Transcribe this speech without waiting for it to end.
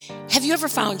Have you ever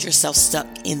found yourself stuck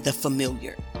in the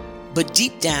familiar, but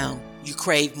deep down you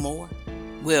crave more?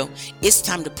 Well, it's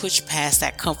time to push past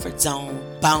that comfort zone,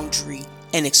 boundary,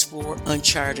 and explore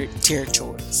uncharted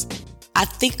territories. I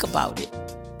think about it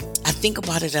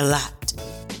a lot,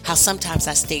 how sometimes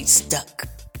I stayed stuck.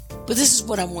 But this is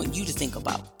what I want you to think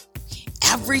about.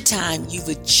 Every time you've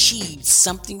achieved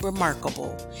something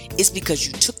remarkable, it's because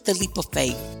you took the leap of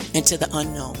faith into the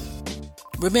unknown.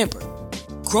 Remember,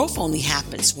 growth only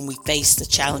happens when we face the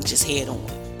challenges head on.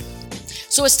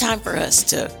 So it's time for us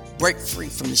to break free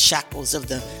from the shackles of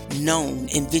the known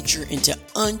and venture into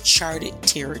uncharted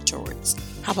territories.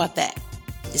 How about that?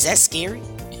 Is that scary?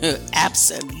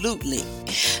 Absolutely.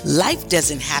 Life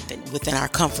doesn't happen within our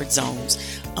comfort zones.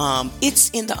 It's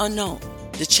in the unknown,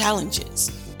 the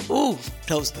challenges.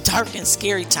 Those dark and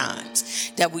scary times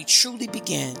that we truly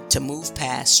begin to move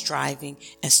past striving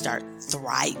and start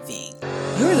thriving.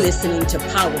 You're listening to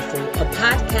Powerful, a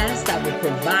podcast that will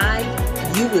provide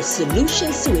you with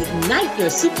solutions to ignite your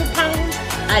superpowers,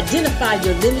 identify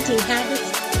your limiting habits,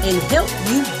 and help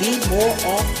you be more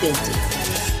authentic.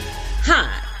 Hi,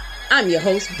 I'm your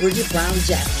host, Bridget Brown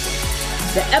Jackson.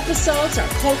 The episodes are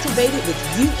cultivated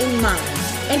with you in mind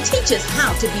and teach us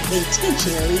how to be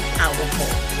intentionally powerful.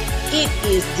 It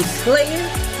is declared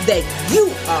that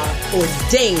you are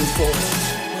ordained for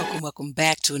it. Welcome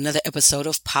back to another episode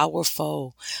of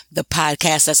Powerful, the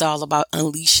podcast that's all about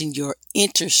unleashing your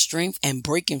inner strength and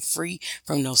breaking free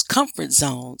from those comfort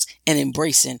zones and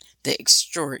embracing the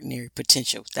extraordinary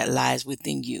potential that lies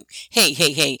within you.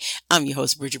 Hey, I'm your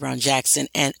host, Bridget Brown Jackson,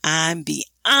 and I'm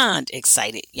beyond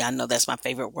excited. Y'all know that's my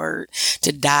favorite word,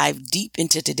 to dive deep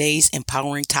into today's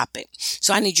empowering topic.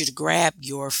 So I need you to grab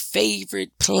your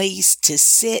favorite place to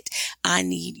sit. I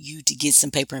need you to get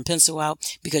some paper and pencil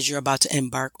out because you're about to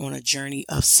embark on a journey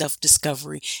of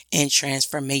self-discovery and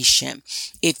transformation.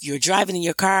 If you're driving in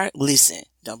your car, listen,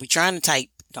 don't be trying to type.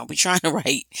 Don't be trying to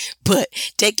write, but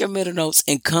take your middle notes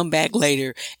and come back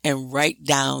later and write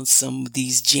down some of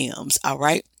these gems. All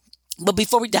right. But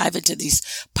before we dive into these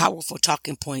powerful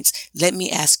talking points, let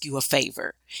me ask you a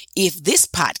favor. If this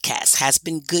podcast has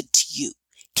been good to you,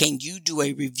 can you do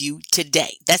a review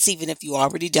today? That's even if you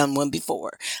already done one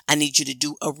before. I need you to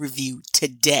do a review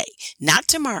today, not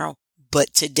tomorrow,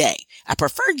 but today. I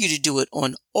prefer you to do it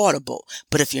on Audible,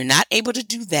 but if you're not able to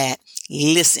do that,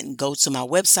 listen, go to my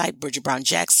website,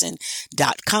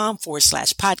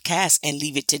 bridgetbrownjackson.com/podcast and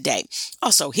leave it today.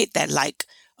 Also hit that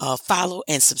follow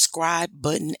and subscribe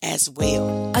button as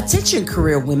well. Attention,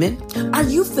 career women. Are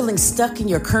you feeling stuck in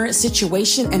your current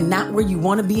situation and not where you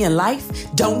want to be in life?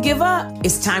 Don't give up.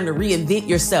 It's time to reinvent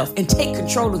yourself and take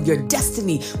control of your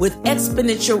destiny with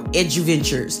Exponential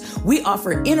Eduventures. We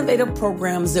offer innovative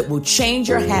programs that will change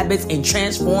your habits and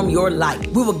transform your life.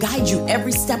 We will guide you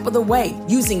every step of the way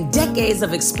using decades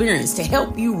of experience to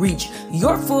help you reach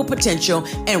your full potential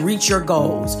and reach your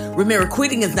goals. Remember,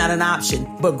 quitting is not an option,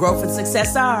 but growth and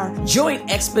success are. Join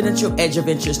Exponential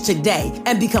Eduventures today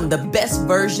and become the best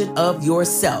version of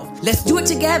yourself. Let's do it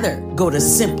together. Go to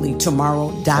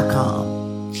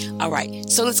simplytomorrow.com. All right,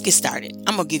 so let's get started.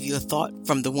 I'm going to give you a thought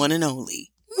from the one and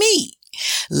only me.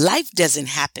 Life doesn't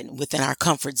happen within our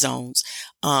comfort zones.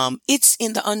 It's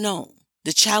in the unknown,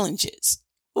 the challenges.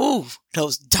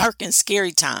 Those dark and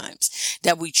scary times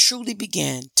that we truly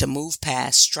begin to move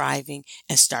past striving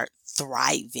and start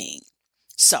thriving.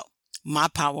 So, my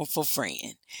powerful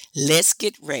friend, let's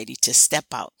get ready to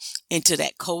step out into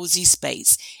that cozy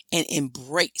space and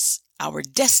embrace our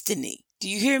destiny. Do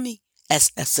you hear me?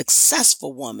 As a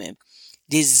successful woman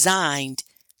designed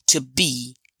to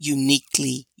be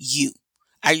uniquely you.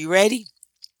 Are you ready?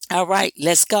 All right,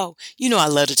 let's go. You know I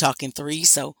love to talk in threes,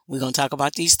 so we're going to talk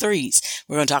about these threes.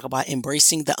 We're going to talk about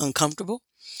embracing the uncomfortable,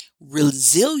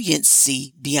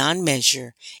 resiliency beyond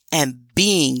measure, and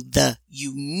being the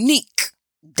unique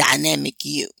dynamic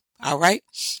you. All right.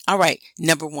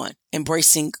 Number one,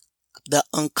 embracing the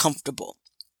uncomfortable.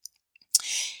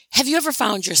 Have you ever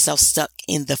found yourself stuck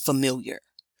in the familiar,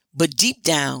 but deep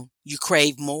down you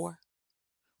crave more?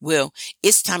 Well,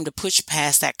 it's time to push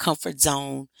past that comfort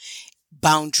zone,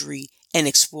 boundary, and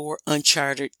explore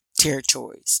uncharted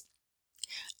territories.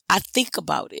 I think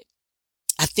about it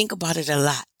a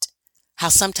lot, how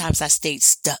sometimes I stayed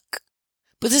stuck.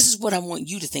 But this is what I want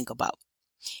you to think about.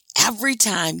 Every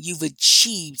time you've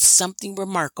achieved something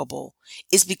remarkable,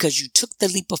 it's because you took the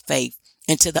leap of faith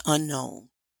into the unknown.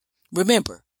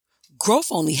 Remember,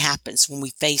 growth only happens when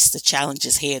we face the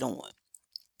challenges head on.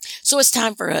 So it's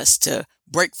time for us to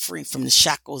break free from the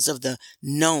shackles of the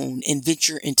known and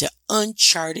venture into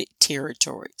uncharted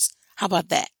territories. How about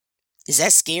that? Is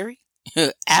that scary?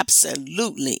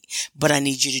 Absolutely. But I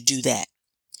need you to do that.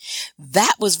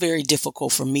 That was very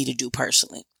difficult for me to do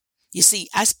personally. You see,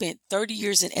 I spent 30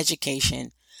 years in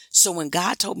education. So when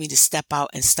God told me to step out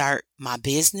and start my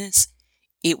business,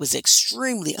 it was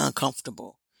extremely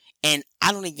uncomfortable. And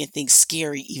I don't even think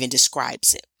scary even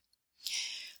describes it.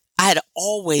 I had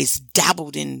always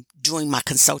dabbled in doing my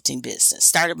consulting business.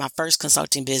 Started my first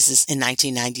consulting business in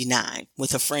 1999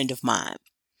 with a friend of mine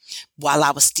while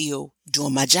I was still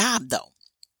doing my job though.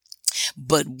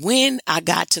 But when I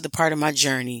got to the part of my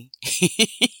journey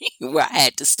where I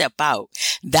had to step out,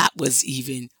 that was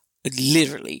even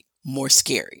literally more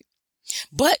scary.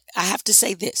 But I have to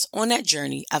say this, on that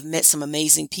journey, I've met some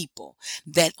amazing people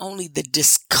that only the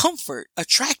discomfort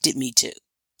attracted me to.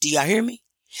 Do y'all hear me?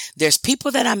 There's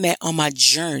people that I met on my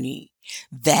journey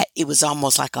that it was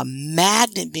almost like a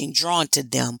magnet being drawn to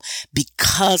them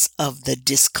because of the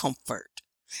discomfort.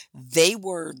 They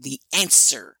were the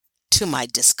answer to my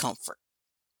discomfort.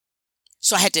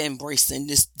 So I had to embrace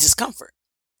this discomfort.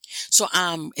 So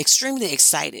I'm extremely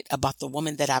excited about the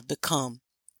woman that I've become.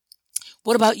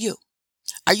 What about you?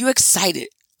 Are you excited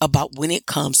about when it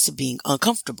comes to being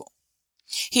uncomfortable?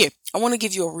 Here, I want to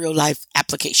give you a real life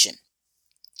application.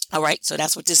 All right. So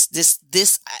that's what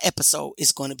this episode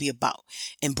is going to be about.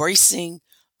 Embracing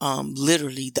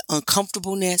literally the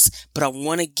uncomfortableness, but I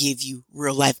want to give you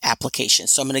real life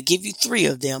applications. So I'm going to give you 3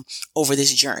 of them over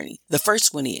this journey. The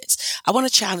first one is, I want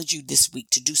to challenge you this week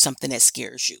to do something that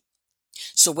scares you.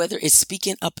 So whether it's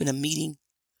speaking up in a meeting,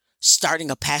 starting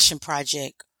a passion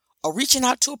project, or reaching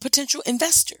out to a potential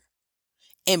investor,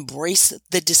 embrace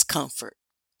the discomfort,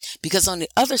 because on the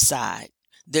other side,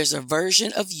 there's a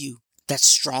version of you that's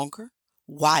stronger,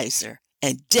 wiser,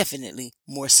 and definitely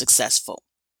more successful.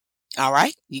 All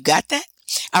right. You got that?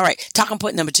 All right. Talking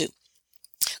point number 2,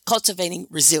 cultivating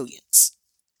resilience.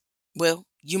 Well,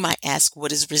 you might ask,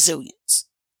 what is resilience?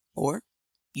 Or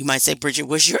you might say, Bridget,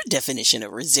 what's your definition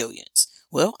of resilience?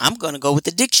 Well, I'm going to go with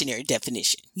the dictionary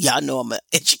definition. Y'all know I'm an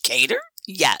educator.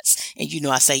 Yes. And you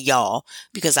know, I say y'all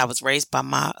because I was raised by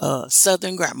my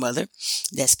Southern grandmother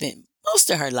that spent most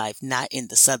of her life not in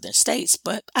the Southern states,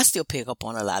 but I still pick up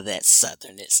on a lot of that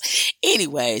Southernness.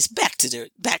 Anyways, back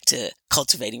to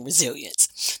cultivating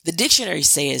resilience. The dictionary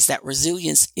says that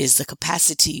resilience is the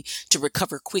capacity to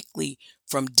recover quickly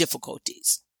from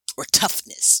difficulties or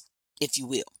toughness, if you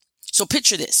will. So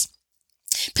picture this.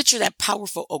 Picture that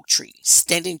powerful oak tree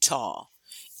standing tall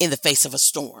in the face of a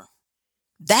storm.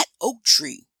 That oak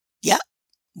tree, yep,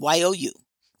 Y-O-U,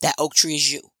 that oak tree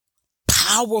is you.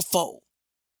 Powerful,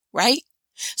 right?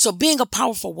 So being a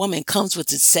powerful woman comes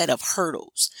with a set of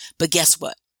hurdles. But guess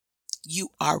what? You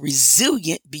are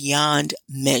resilient beyond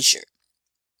measure.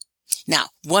 Now,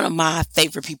 one of my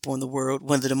favorite people in the world,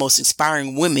 one of the most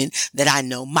inspiring women that I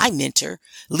know, my mentor,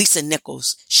 Lisa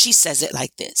Nichols, she says it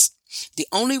like this. The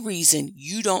only reason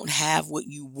you don't have what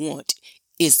you want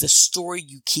is the story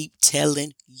you keep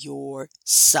telling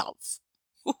yourself.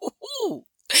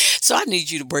 So I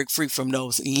need you to break free from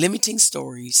those limiting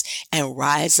stories and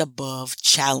rise above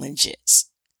challenges.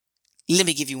 Let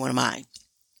me give you one of mine.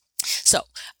 So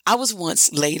I was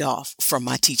once laid off from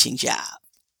my teaching job.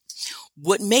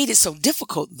 What made it so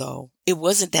difficult, though, it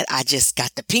wasn't that I just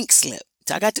got the pink slip.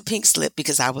 So I got the pink slip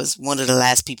because I was one of the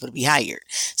last people to be hired.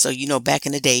 So, you know, back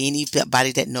in the day,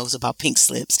 anybody that knows about pink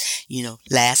slips, you know,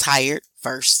 last hired,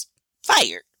 first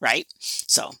fired, right?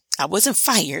 So I wasn't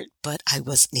fired, but I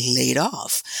was laid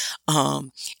off.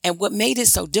 And what made it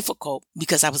so difficult,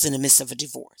 because I was in the midst of a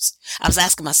divorce, I was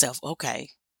asking myself,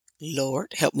 okay,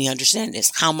 Lord, help me understand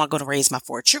this. How am I going to raise my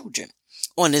 4 children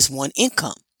on this one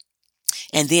income?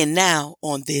 And then now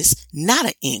on this not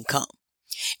an income.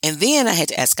 And then I had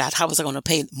to ask God, how was I going to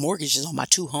pay mortgages on my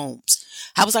 2 homes?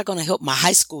 How was I going to help my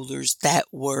high schoolers that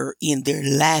were in their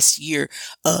last year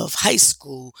of high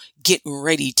school getting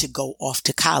ready to go off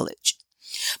to college?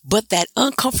 But that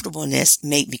uncomfortableness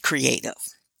made me creative.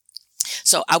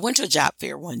 So I went to a job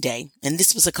fair one day, and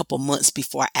this was a couple months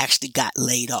before I actually got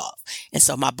laid off. And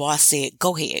so my boss said,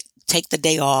 go ahead, take the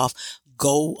day off,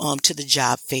 go to the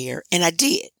job fair. And I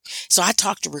did. So I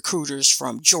talked to recruiters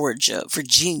from Georgia,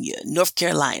 Virginia, North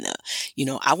Carolina. You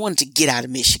know, I wanted to get out of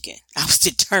Michigan. I was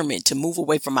determined to move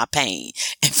away from my pain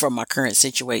and from my current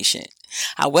situation.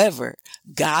 However,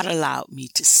 God allowed me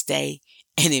to stay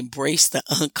and embrace the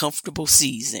uncomfortable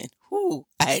season. Whew,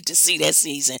 I had to see that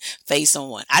season face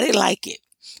on. I didn't like it,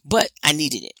 but I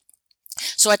needed it.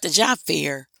 So at the job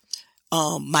fair,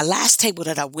 my last table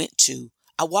that I went to,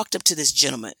 I walked up to this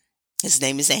gentleman. His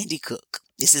name is Andy Cook.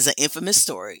 This is an infamous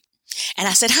story. And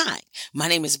I said, hi, my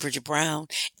name is Bridget Brown,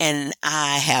 and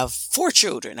I have 4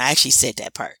 children. I actually said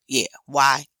that part. Yeah.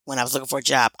 Why? when I was looking for a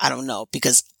job. I don't know,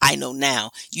 because I know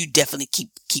now you definitely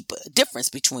keep a difference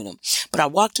between them. But I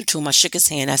walked up to him. I shook his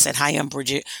hand. I said, "Hi, I'm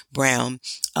Bridget Brown.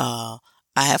 I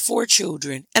have 4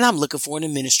 children and I'm looking for an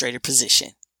administrator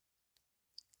position."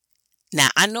 Now,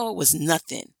 I know it was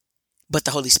nothing but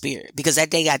the Holy Spirit, because that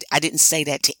day I didn't say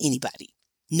that to anybody.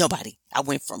 Nobody. I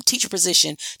went from teacher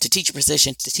position to teacher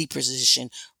position to teacher position.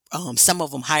 Some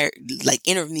of them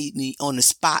interviewed me on the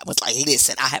spot, was like,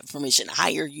 "Listen, I have permission to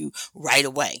hire you right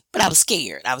away." But I was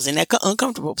scared. I was in that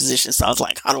uncomfortable position. So I was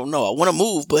like, I don't know. I want to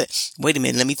move, but wait a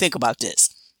minute. Let me think about this.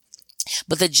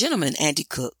 But the gentleman, Andy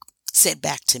Cook, said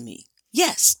back to me,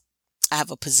 "Yes, I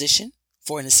have a position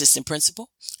for an assistant principal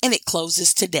and it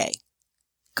closes today."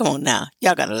 Come on now.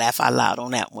 Y'all got to laugh out loud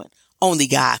on that one. Only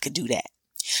God could do that.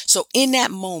 So in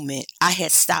that moment, I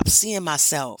had stopped seeing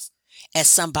myself as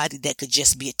somebody that could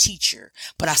just be a teacher,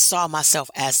 but I saw myself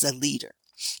as a leader.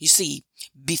 You see,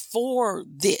 before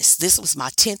this was my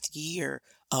 10th year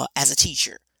as a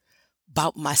teacher.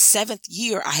 About my 7th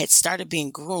year, I had started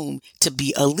being groomed to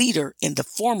be a leader in the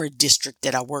former district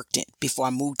that I worked in before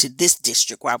I moved to this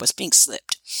district where I was pink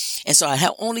slipped. And so I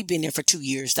had only been there for 2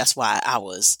 years. That's why I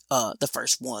was the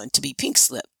first one to be pink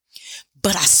slipped.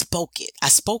 But I spoke it. I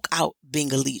spoke out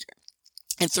being a leader.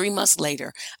 And 3 months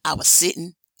later, I was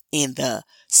sitting in the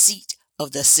seat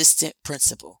of the assistant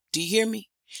principal. Do you hear me?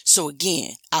 So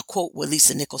again, I quote what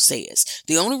Lisa Nichols says.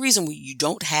 The only reason you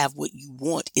don't have what you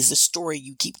want is the story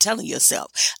you keep telling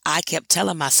yourself. I kept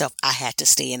telling myself I had to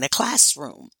stay in the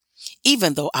classroom,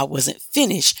 even though I wasn't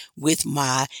finished with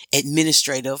my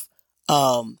administrative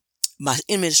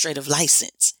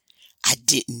license. I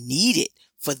didn't need it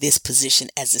for this position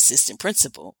as assistant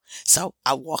principal. So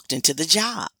I walked into the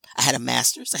job. I had a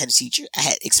master's, I had a teacher, I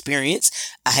had experience,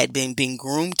 I had been being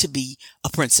groomed to be a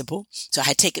principal. So I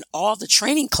had taken all the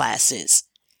training classes,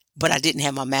 but I didn't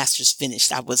have my master's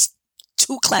finished. I was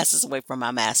 2 classes away from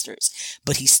my master's,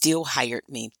 but he still hired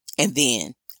me. And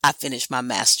then I finished my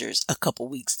master's a couple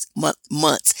weeks,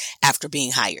 months after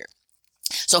being hired.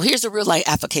 So here's a real life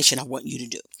application I want you to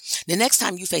do. The next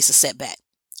time you face a setback,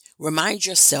 remind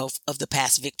yourself of the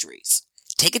past victories.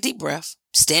 Take a deep breath,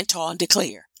 stand tall and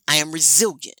declare, "I am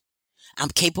resilient. I'm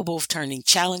capable of turning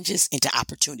challenges into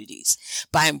opportunities."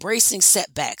 By embracing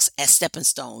setbacks as stepping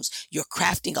stones, you're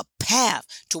crafting a path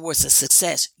towards the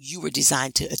success you were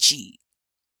designed to achieve.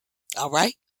 All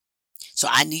right? So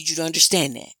I need you to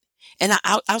understand that. And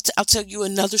I'll tell you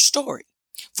another story.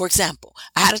 For example,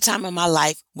 I had a time in my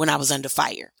life when I was under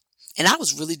fire and I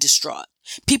was really distraught.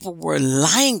 People were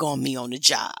lying on me on the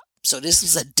job. So this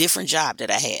was a different job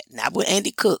that I had. Not with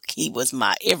Andy Cook. He was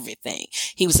my everything.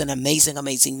 He was an amazing,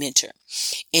 amazing mentor.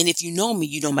 And if you know me,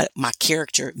 you know my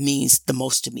character means the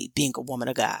most to me, being a woman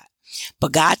of God.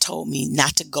 But God told me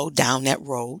not to go down that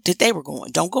road that they were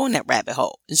going. Don't go in that rabbit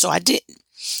hole. And so I didn't.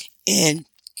 And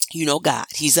you know God,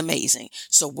 He's amazing.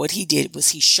 So what He did was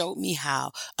He showed me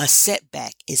how a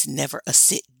setback is never a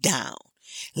sit down.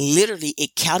 Literally,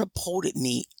 it catapulted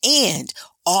me, and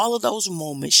all of those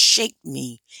moments shaped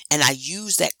me. And I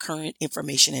use that current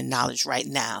information and knowledge right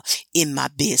now in my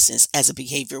business as a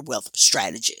behavioral wealth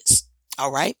strategist.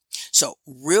 All right. So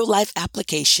real life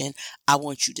application. I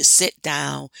want you to sit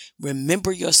down,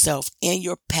 remember yourself and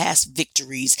your past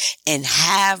victories, and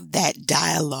have that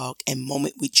dialogue and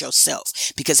moment with yourself.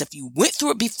 Because if you went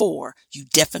through it before, you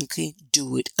definitely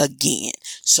do it again.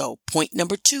 So point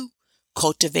number 2,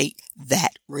 cultivate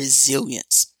that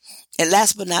resilience. And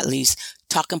last but not least,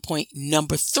 talking point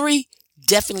number 3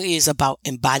 definitely is about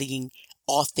embodying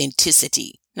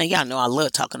authenticity. Now, y'all know I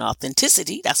love talking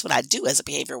authenticity. That's what I do as a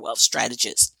behavioral wealth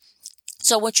strategist.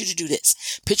 So I want you to do this.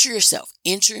 Picture yourself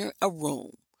entering a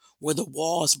room where the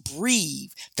walls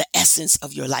breathe the essence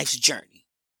of your life's journey.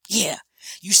 Yeah,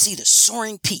 you see the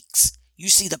soaring peaks. You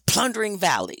see the plundering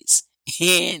valleys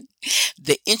and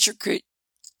the intricate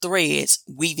threads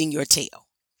weaving your tale.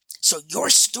 So your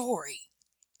story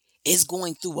is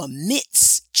going through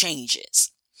immense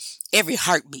changes. Every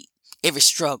heartbeat, every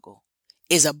struggle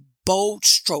is a bold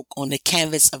stroke on the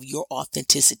canvas of your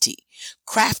authenticity,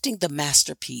 crafting the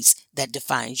masterpiece that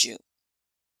defines you.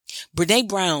 Brene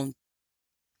Brown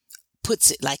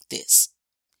puts it like this.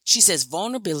 She says,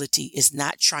 vulnerability is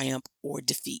not triumph or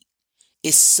defeat.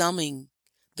 It's summoning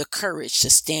the courage to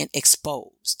stand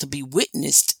exposed, to be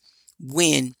witnessed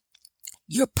when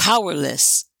you're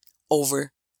powerless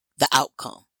over the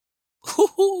outcome.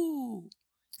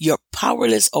 You're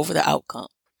powerless over the outcome.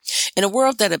 In a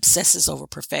world that obsesses over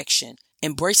perfection,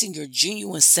 embracing your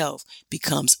genuine self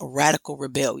becomes a radical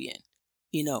rebellion.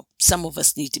 You know, some of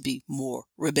us need to be more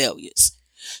rebellious.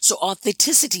 So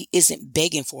authenticity isn't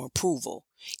begging for approval.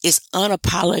 It's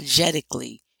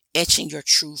unapologetically etching your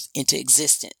truth into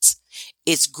existence.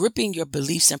 It's gripping your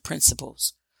beliefs and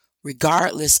principles,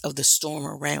 regardless of the storm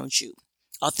around you.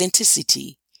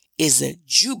 Authenticity is a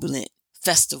jubilant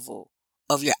festival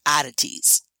of your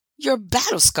oddities, your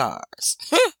battle scars.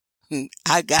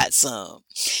 I got some.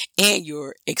 And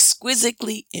your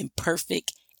exquisitely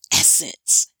imperfect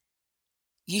essence.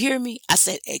 You hear me? I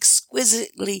said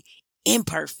exquisitely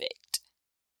imperfect.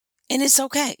 And it's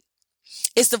okay.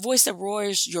 It's the voice that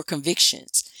roars your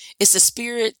convictions. It's the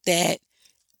spirit that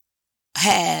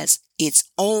has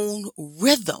its own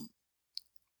rhythm.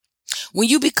 When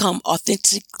you become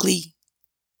authentically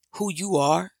who you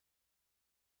are,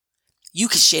 you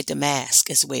can shed the mask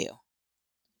as well,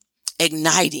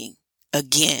 igniting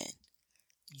again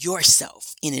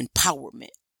yourself in empowerment.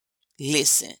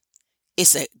 Listen,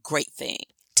 it's a great thing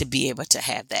to be able to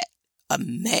have that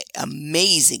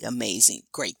amazing,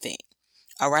 great thing.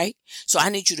 All right. So I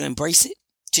need you to embrace it,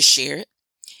 to share it,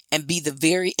 and be the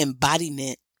very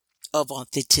embodiment of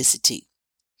authenticity,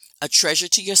 a treasure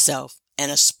to yourself and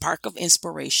a spark of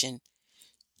inspiration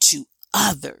to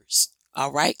others.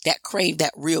 All right. That crave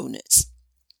that realness.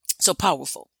 So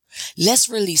powerful. Let's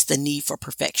release the need for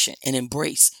perfection and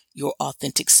embrace your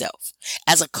authentic self.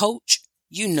 As a coach,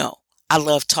 you know, I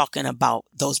love talking about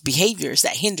those behaviors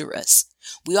that hinder us.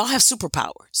 We all have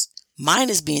superpowers. Mine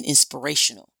is being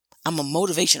inspirational. I'm a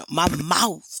motivational. My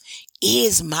mouth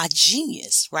is my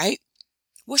genius, right?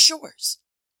 What's yours?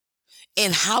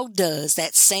 And how does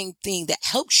that same thing that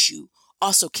helps you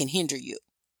also can hinder you?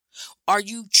 Are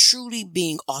you truly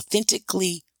being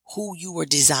authentically who you were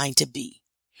designed to be?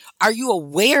 Are you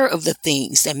aware of the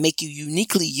things that make you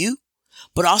uniquely you?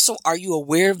 But also, are you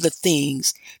aware of the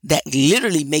things that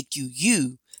literally make you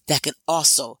you that can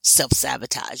also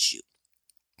self-sabotage you?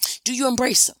 Do you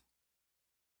embrace them?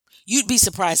 You'd be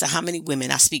surprised at how many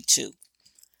women I speak to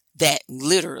that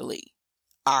literally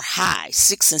are high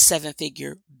 6 and 7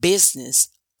 figure business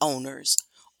owners,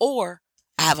 or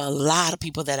I have a lot of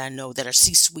people that I know that are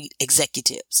C-suite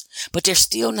executives, but they're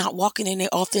still not walking in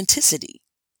their authenticity.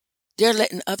 They're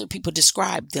letting other people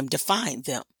describe them, define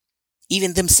them,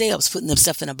 even themselves putting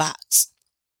themselves in a box.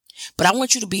 But I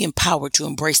want you to be empowered to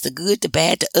embrace the good, the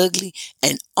bad, the ugly,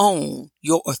 and own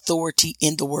your authority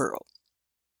in the world.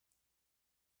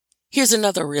 Here's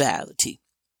another reality.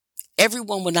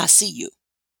 Everyone will not see you,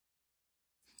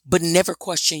 but never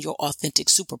question your authentic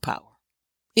superpower.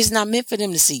 It's not meant for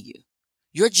them to see you.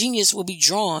 Your genius will be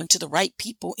drawn to the right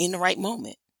people in the right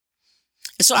moment.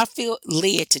 And so I feel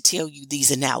led to tell you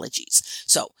these analogies.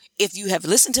 So if you have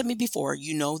listened to me before,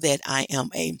 you know that I am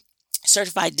a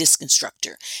certified disc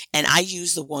instructor, and I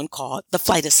use the one called the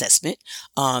flight assessment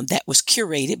that was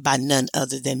curated by none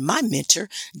other than my mentor,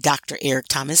 Dr. Eric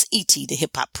Thomas, E.T., the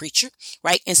hip hop preacher,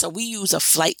 right? And so we use a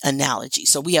flight analogy.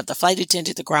 So we have the flight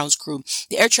attendant, the grounds crew,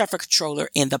 the air traffic controller,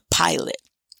 and the pilot.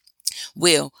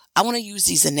 Well, I want to use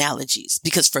these analogies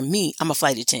because for me, I'm a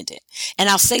flight attendant, and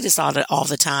I'll say this all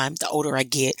the time. The older I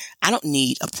get, I don't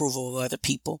need approval of other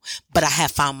people, but I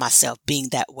have found myself being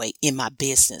that way in my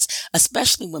business,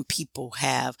 especially when people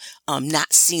have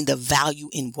not seen the value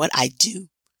in what I do.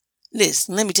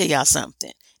 Listen, let me tell y'all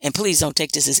something, and please don't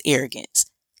take this as arrogance.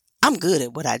 I'm good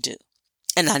at what I do,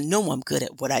 and I know I'm good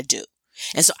at what I do.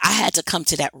 And so I had to come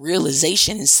to that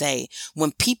realization and say,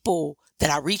 when people that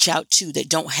I reach out to that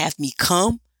don't have me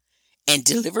come and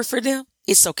deliver for them,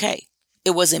 it's okay.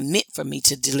 It wasn't meant for me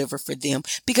to deliver for them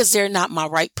because they're not my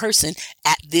right person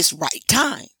at this right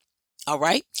time. All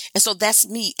right. And so that's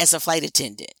me as a flight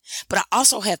attendant. But I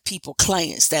also have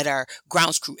clients that are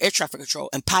grounds crew, air traffic control,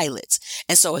 and pilots.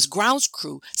 And so as grounds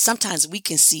crew, sometimes we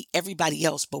can see everybody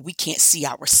else, but we can't see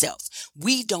ourselves.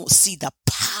 We don't see the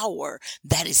power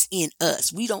that is in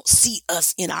us. We don't see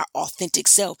us in our authentic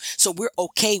self. So we're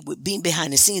okay with being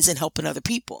behind the scenes and helping other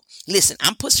people. Listen,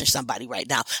 I'm pushing somebody right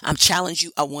now. I'm challenging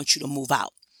you. I want you to move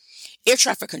out. Air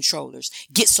traffic controllers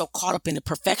get so caught up in the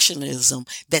perfectionism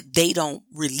that they don't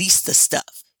release the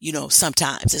stuff. You know,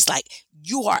 sometimes it's like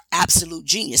you are absolute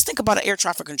genius. Think about an air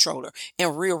traffic controller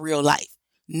in real life.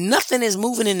 Nothing is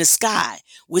moving in the sky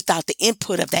without the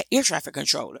input of that air traffic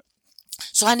controller.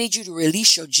 So I need you to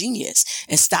release your genius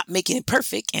and stop making it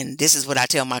perfect. And this is what I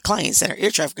tell my clients that are air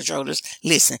traffic controllers.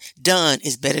 Listen, done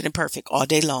is better than perfect all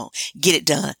day long. Get it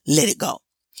done. Let it go.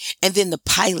 And then the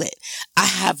pilot, I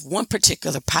have one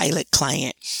particular pilot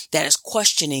client that is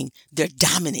questioning their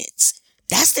dominance.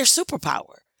 That's their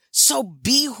superpower. So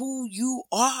be who you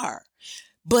are.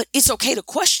 But it's okay to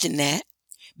question that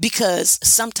because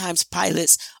sometimes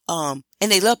pilots, and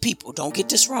they love people. Don't get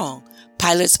this wrong.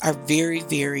 Pilots are very,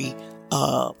 very,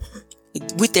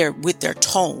 with their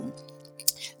tone,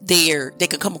 they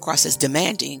can come across as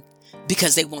demanding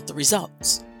because they want the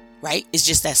results. right? It's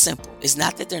just that simple. It's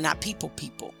not that they're not people.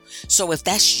 So if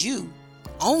that's you,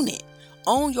 own it.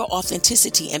 Own your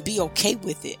authenticity and be okay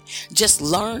with it. Just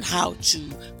learn how to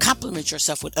compliment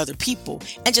yourself with other people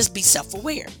and just be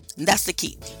self-aware. And that's the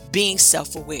key, being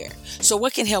self-aware. So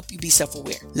what can help you be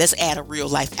self-aware? Let's add a real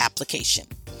life application.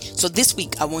 So this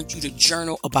week, I want you to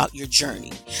journal about your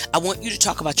journey. I want you to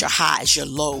talk about your highs, your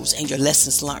lows, and your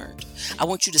lessons learned. I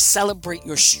want you to celebrate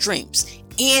your strengths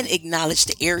and acknowledge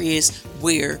the areas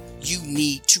where you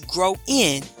need to grow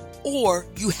in or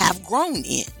you have grown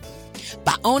in.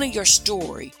 By owning your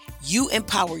story, you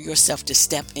empower yourself to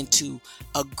step into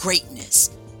a greatness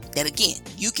that, again,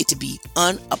 you get to be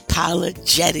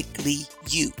unapologetically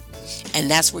you. And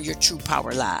that's where your true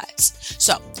power lies.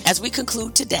 So as we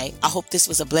conclude today, I hope this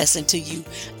was a blessing to you.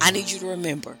 I need you to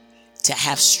remember to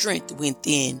have strength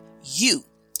within you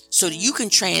so that you can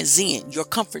transcend your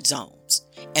comfort zones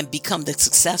and become the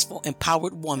successful,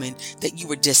 empowered woman that you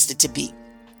were destined to be.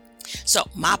 So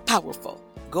my powerful,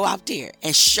 go out there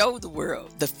and show the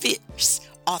world the fierce,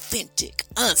 authentic,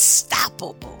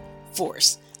 unstoppable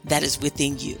force that is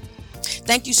within you.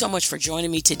 Thank you so much for joining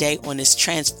me today on this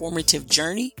transformative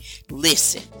journey.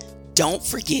 Listen, don't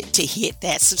forget to hit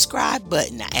that subscribe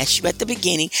button. I asked you at the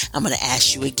beginning. I'm going to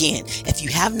ask you again. If you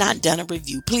have not done a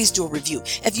review, please do a review.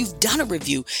 If you've done a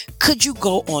review, could you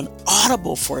go on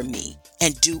Audible for me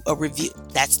and do a review?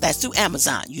 That's through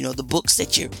Amazon. You know, the books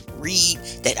that you read,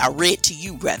 that I read to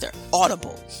you rather,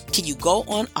 Audible. Can you go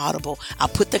on Audible? I'll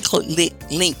put the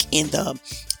link in the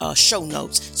show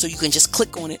notes so you can just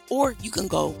click on it, or you can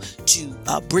go to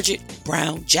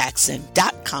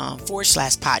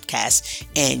BridgetBrownJackson.com/podcast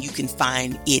and you can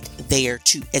find it there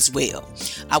too as well.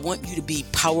 I want you to be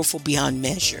powerful beyond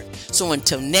measure. So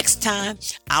until next time,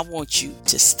 I want you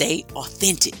to stay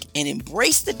authentic and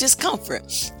embrace the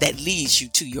discomfort that leads you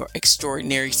to your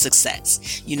extraordinary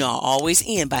success. You know, I always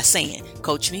end by saying,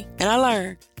 coach me and I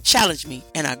learn, challenge me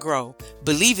and I grow,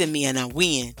 believe in me and I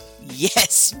win.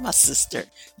 Yes, my sister,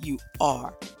 you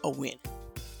are a winner.